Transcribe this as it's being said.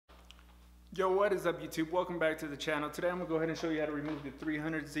Yo, what is up YouTube? Welcome back to the channel. Today I'm going to go ahead and show you how to remove the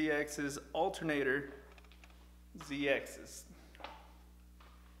 300ZX's alternator ZX's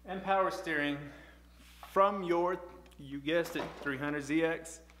and power steering from your, you guessed it,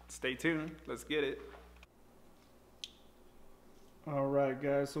 300ZX. Stay tuned. Let's get it. Alright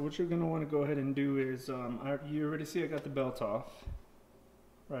guys, so what you're going to want to go ahead and do is, you already see I got the belt off.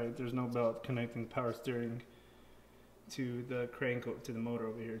 Right, there's no belt connecting the power steering to the crank, to the motor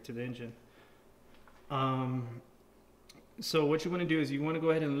over here, to the engine. So what you want to do is you want to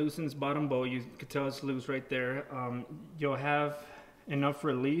go ahead and loosen this bottom bolt. You can tell it's loose right there. You'll have enough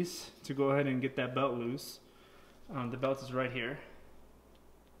release to go ahead and get that belt loose. The belt is right here.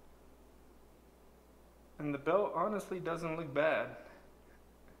 And the belt honestly doesn't look bad.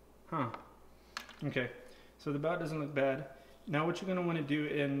 Huh. Okay, so the belt doesn't look bad. Now what you're going to want to do,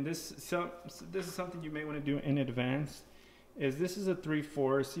 and this is something you may want to do in advance, is this is a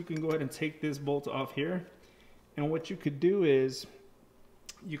 3/4, so you can go ahead and take this bolt off here. And what you could do is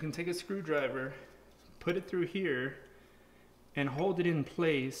you can take a screwdriver, put it through here, and hold it in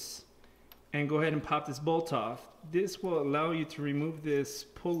place and go ahead and pop this bolt off. This will allow you to remove this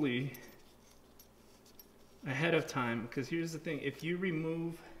pulley ahead of time, because here's the thing, if you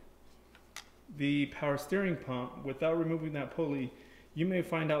remove the power steering pump without removing that pulley, you may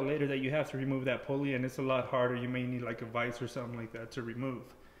find out later that you have to remove that pulley, and it's a lot harder. You may need like a vise or something like that to remove.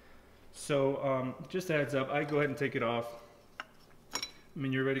 So just a heads up, I go ahead and take it off. I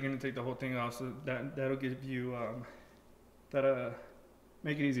mean, you're already going to take the whole thing off, so that'll give you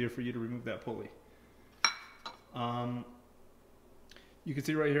make it easier for you to remove that pulley. You can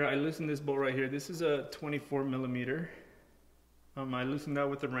see right here, I loosened this bolt right here. This is a 24mm. I loosened that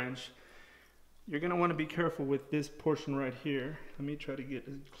with a wrench. You're going to want to be careful with this portion right here. Let me try to get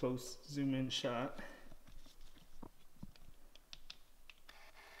a close zoom in shot.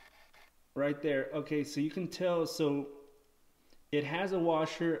 Right there. Okay, so you can tell, so it has a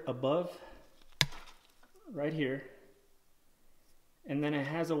washer above right here, and then it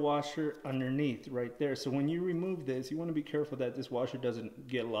has a washer underneath right there. So when you remove this, you want to be careful that this washer doesn't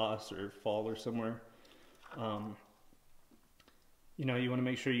get lost or fall or somewhere. You know, you want to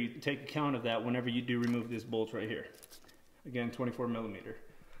make sure you take account of that whenever you do remove this bolt right here. Again, 24mm.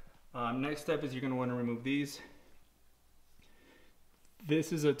 Next step is you're going to want to remove these.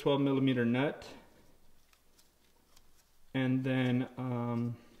 This is a 12mm nut. And then,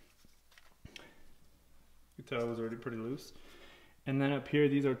 you can tell it was already pretty loose. And then up here,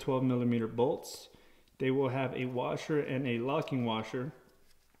 these are 12mm bolts. They will have a washer and a locking washer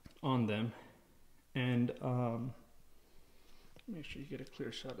on them. And, make sure you get a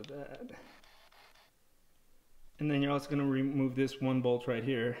clear shot of that. And then you're also going to remove this one bolt right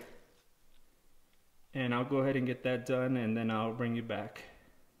here. And I'll go ahead and get that done, and then I'll bring you back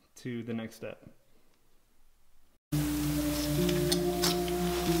to the next step.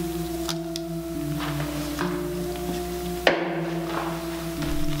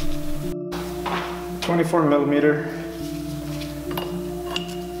 .24mm.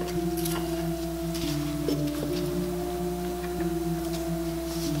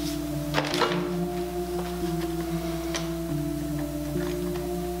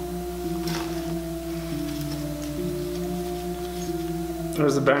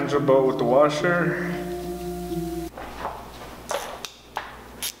 There's the banjo bolt with the washer.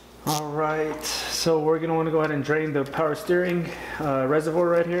 Alright, so we're going to want to go ahead and drain the power steering reservoir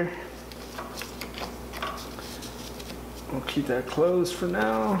right here. We'll keep that closed for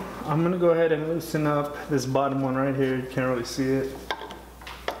now. I'm going to go ahead and loosen up this bottom one right here. You can't really see it.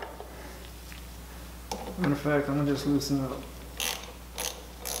 Matter of fact, I'm going to just loosen up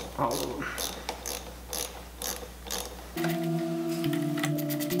all of them.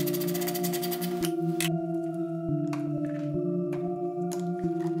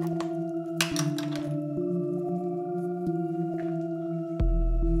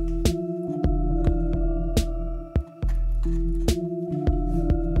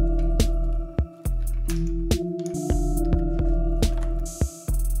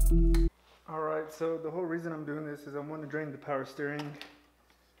 So the whole reason I'm doing this is I want to drain the power steering.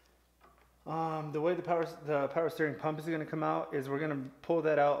 The way the power steering pump is going to come out is we're going to pull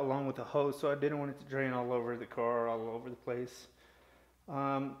that out along with the hose, so I didn't want it to drain all over the car, all over the place.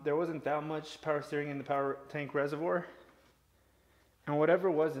 There wasn't that much power steering in the power tank reservoir, and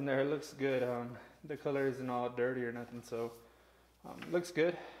whatever was in there, it looks good. The color isn't all dirty or nothing, so it looks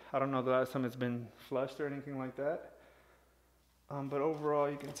good. I don't know the last time it's been flushed or anything like that. But overall,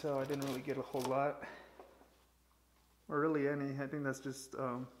 you can tell I didn't really get a whole lot, or really any. I think that's just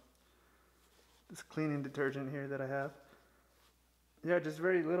this cleaning detergent here that I have. Yeah, just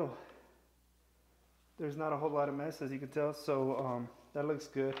very little. there's not a whole lot of mess, as you can tell, so that looks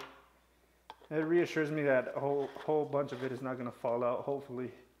good. It reassures me that a whole bunch of it is not going to fall out,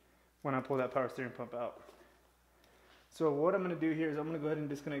 hopefully, when I pull that power steering pump out. So what I'm going to do here is I'm going to go ahead and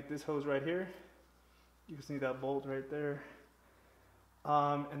disconnect this hose right here. You can see that bolt right there.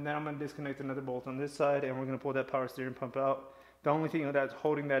 And then I'm going to disconnect another bolt on this side, and we're going to pull that power steering pump out. The only thing that's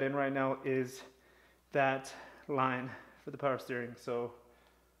holding that in right now is that line for the power steering. So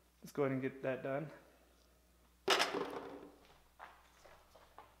let's go ahead and get that done.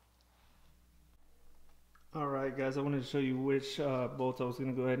 Alright guys, I wanted to show you which bolt I was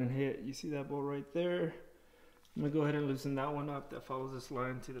going to go ahead and hit. You see that bolt right there? I'm going to go ahead and loosen that one up that follows this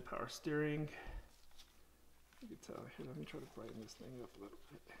line to the power steering. You can tell here, let me try to brighten this thing up a little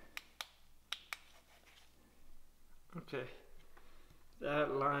bit. Okay,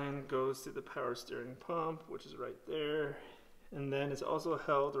 that line goes to the power steering pump, which is right there, and then it's also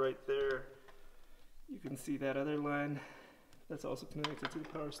held right there. You can see that other line that's also connected to the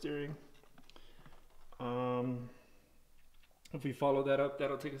power steering. If we follow that up,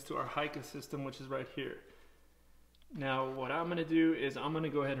 that'll take us to our Casso system, which is right here. Now what I'm going to do is I'm going to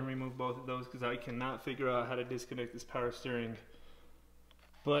go ahead and remove both of those because I cannot figure out how to disconnect this power steering.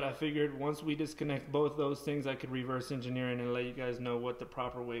 But I figured once we disconnect both those things, I could reverse engineer it and let you guys know what the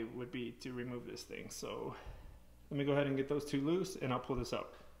proper way would be to remove this thing. So let me go ahead and get those two loose and I'll pull this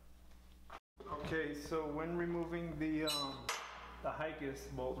out. Okay, so when removing the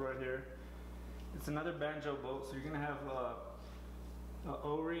Casso bolt right here, it's another banjo bolt, so you're going to have a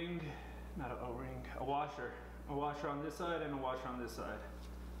O-ring, not an O-ring, a washer on this side and a washer on this side.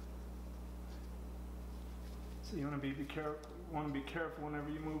 So you want to be careful whenever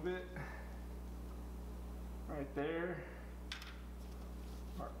you move it. Right there,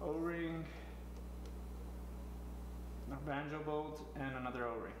 our O-ring, a banjo bolt, and another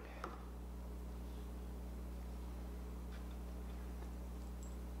O-ring.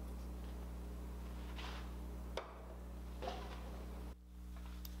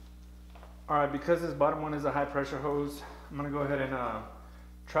 Alright, because this bottom one is a high pressure hose, I'm going to go ahead and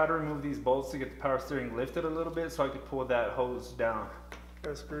try to remove these bolts to get the power steering lifted a little bit so I could pull that hose down.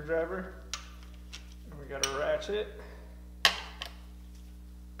 Got a screwdriver, and we got a ratchet.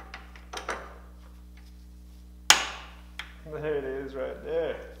 There it is right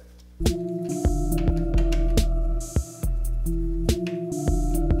there.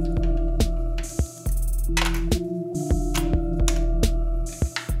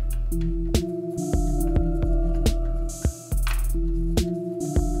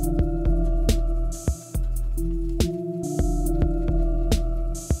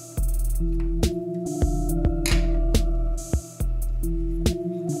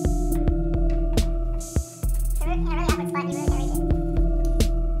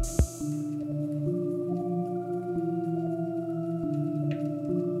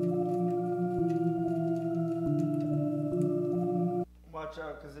 Watch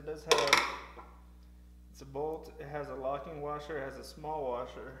out, because it does have, it's a bolt, it has a locking washer, it has a small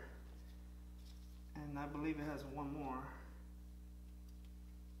washer, and I believe it has one more.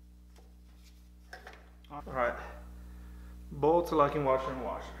 Alright, bolt, locking washer, and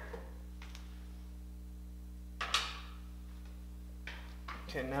washer.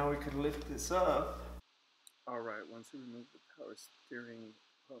 Okay, now we could lift this up. Alright, once we remove the power steering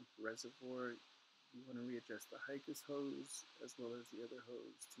pump reservoir, you want to readjust the Casso hose as well as the other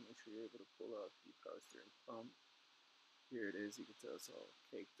hose to make sure you're able to pull out the power steering pump. Here it is, you can tell it's all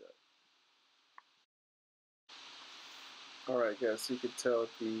caked up. Alright guys, so you can tell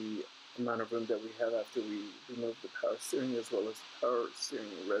the amount of room that we have after we remove the power steering as well as the power steering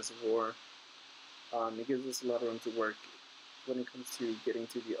reservoir. It gives us a lot of room to work when it comes to getting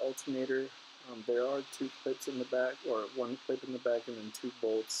to the alternator. There are two clips in the back, or one clip in the back and then two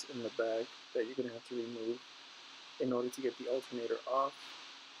bolts in the back that you're going to have to remove in order to get the alternator off.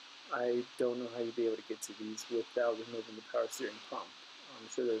 I don't know how you'd be able to get to these without removing the power steering pump. I'm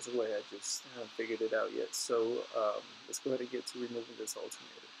sure there's a way, I just haven't figured it out yet. So let's go ahead and get to removing this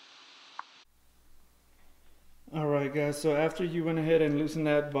alternator. Alright guys, so after you went ahead and loosened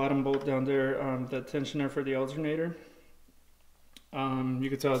that bottom bolt down there, the tensioner for the alternator, you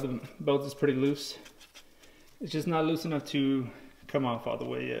can tell the belt is pretty loose. It's just not loose enough to come off all the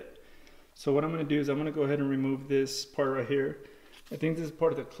way yet. So what I'm going to do is I'm going to go ahead and remove this part right here. I think this is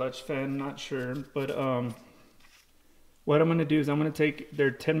part of the clutch fan, not sure, but what I'm going to do is I'm going to take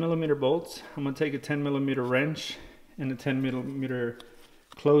their 10mm bolts. I'm going to take a 10mm wrench and a 10mm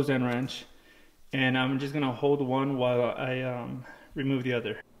closed end wrench, and I'm just going to hold one while I remove the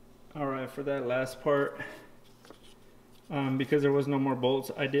other. Alright, for that last part, because there was no more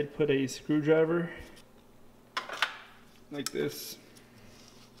bolts, I did put a screwdriver like this.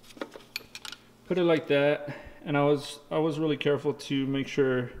 Put it like that, and I was really careful to make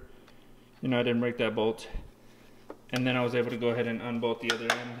sure, you know, I didn't break that bolt. And then I was able to go ahead and unbolt the other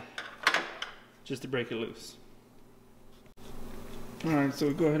end just to break it loose. All right,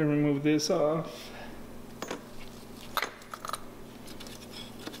 so go ahead and remove this off.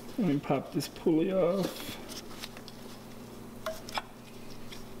 Let me pop this pulley off.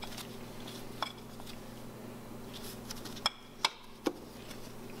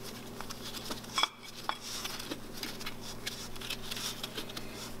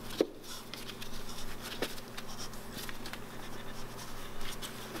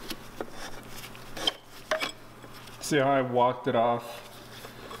 See how I walked it off?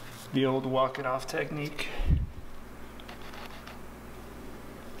 The old walk it off technique.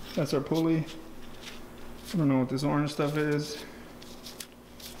 That's our pulley. I don't know what this orange stuff is.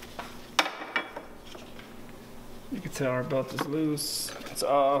 You can tell our belt is loose. It's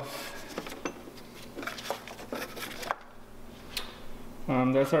off.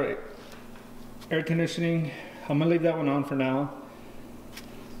 That's our air conditioning. I'm gonna leave that one on for now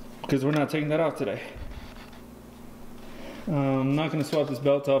because we're not taking that off today. I'm not going to swap this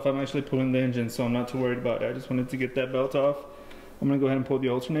belt off. I'm actually pulling the engine, so I'm not too worried about it. I just wanted to get that belt off. I'm going to go ahead and pull the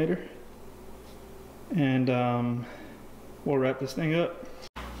alternator, and we'll wrap this thing up.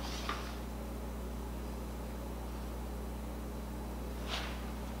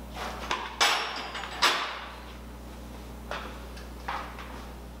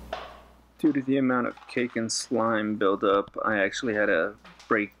 Due to the amount of cake and slime buildup, I actually had to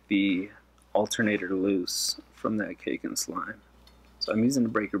break the alternator loose from that cake and slime. So I'm using a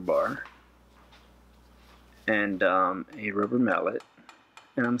breaker bar and a rubber mallet,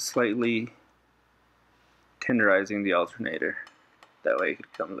 and I'm slightly tenderizing the alternator. That way it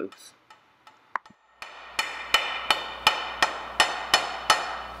could come loose.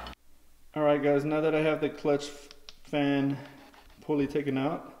 Alright guys, now that I have the clutch fan pulley taken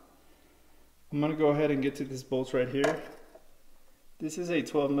out, I'm going to go ahead and get to this bolt right here. This is a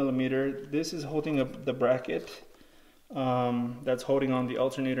 12mm. This is holding up the bracket that's holding on the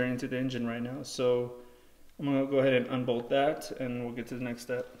alternator into the engine right now. So I'm going to go ahead and unbolt that, and we'll get to the next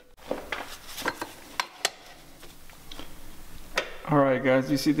step. Alright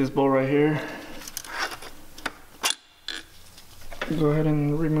guys, you see this bolt right here? Go ahead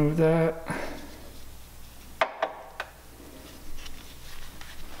and remove that.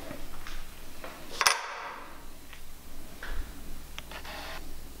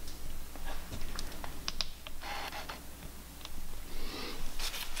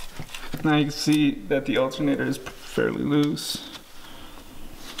 Now you can see that the alternator is fairly loose.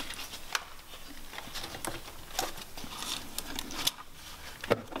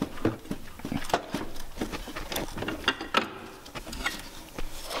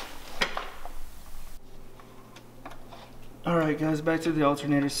 Alright guys, back to the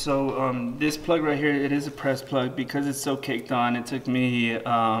alternator. So this plug right here, it is a press plug. Because it's so caked on, it took me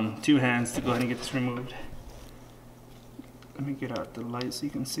 2 hands to go ahead and get this removed. Let me get out the light so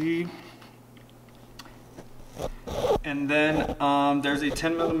you can see. And then there's a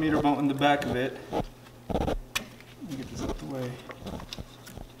 10mm bolt in the back of it. Let me get this out the way.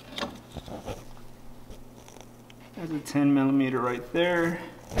 There's a 10mm right there.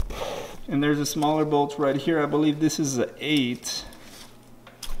 And there's a smaller bolt right here. I believe this is an 8.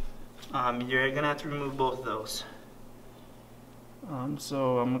 You're gonna have to remove both of those.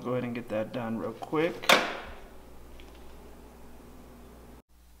 So I'm gonna go ahead and get that done real quick.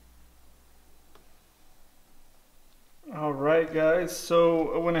 Alright guys,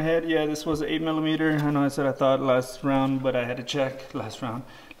 so I went ahead, yeah, this was an 8mm. I know I said I thought last round, but I had to check last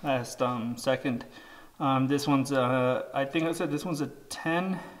second. This one's I think I said this one's a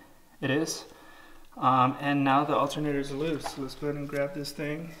 10. It is. And now the alternator is loose. So let's go ahead and grab this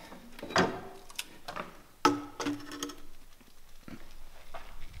thing.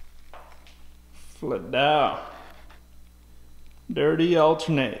 Flip down. Dirty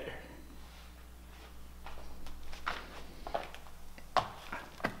alternator.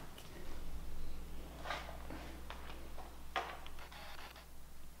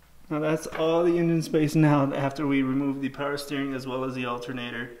 Now that's all the engine space now after we remove the power steering as well as the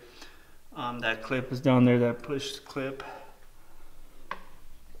alternator. That clip is down there, that push clip.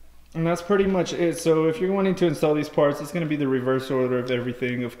 And that's pretty much it. So if you're wanting to install these parts, it's going to be the reverse order of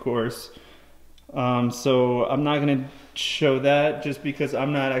everything, of course. So I'm not going to show that just because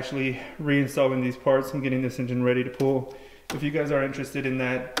I'm not actually reinstalling these parts and getting this engine ready to pull. If you guys are interested in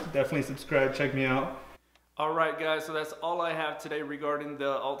that, definitely subscribe, check me out. Alright guys, so that's all I have today regarding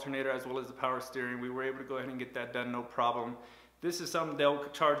the alternator as well as the power steering. We were able to go ahead and get that done, no problem. This is something they'll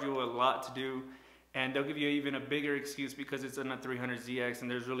charge you a lot to do, and they'll give you even a bigger excuse because it's in a 300ZX and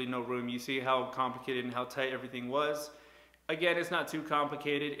there's really no room. You see how complicated and how tight everything was. Again, it's not too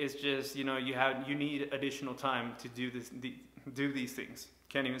complicated. It's just, you know, you need additional time to do these things.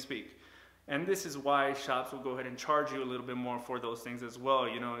 Can't even speak. And this is why shops will go ahead and charge you a little bit more for those things as well.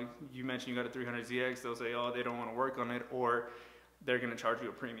 You know, you mentioned you got a 300ZX, they'll say, oh, they don't want to work on it, or they're going to charge you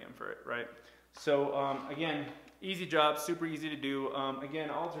a premium for it, right? So again, easy job, super easy to do. Again,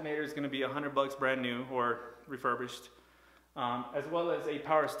 alternator is going to be $100 brand new or refurbished, as well as a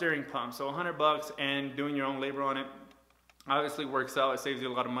power steering pump. So $100 and doing your own labor on it obviously works out. It saves you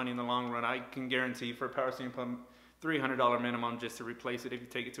a lot of money in the long run. I can guarantee for a power steering pump, $300 minimum just to replace it if you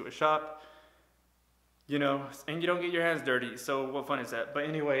take it to a shop. You know, and you don't get your hands dirty, so what fun is that? But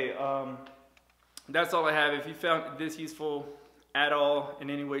anyway, that's all I have. If you found this useful at all in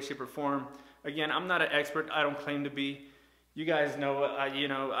any way, shape, or form, again, I'm not an expert. I don't claim to be. You guys know,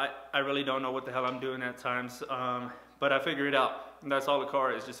 I really don't know what the hell I'm doing at times, but I figure it out. And that's all the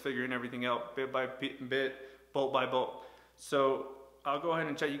car is, just figuring everything out bit by bit, bolt by bolt. So I'll go ahead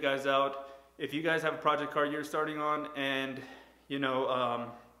and check you guys out. If you guys have a project car you're starting on, and you know,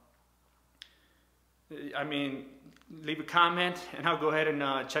 I mean, leave a comment and I'll go ahead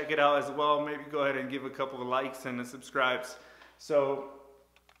and check it out as well. Maybe go ahead and give a couple of likes and subscribes. So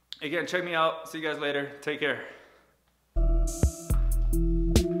again, check me out. See you guys later. Take care.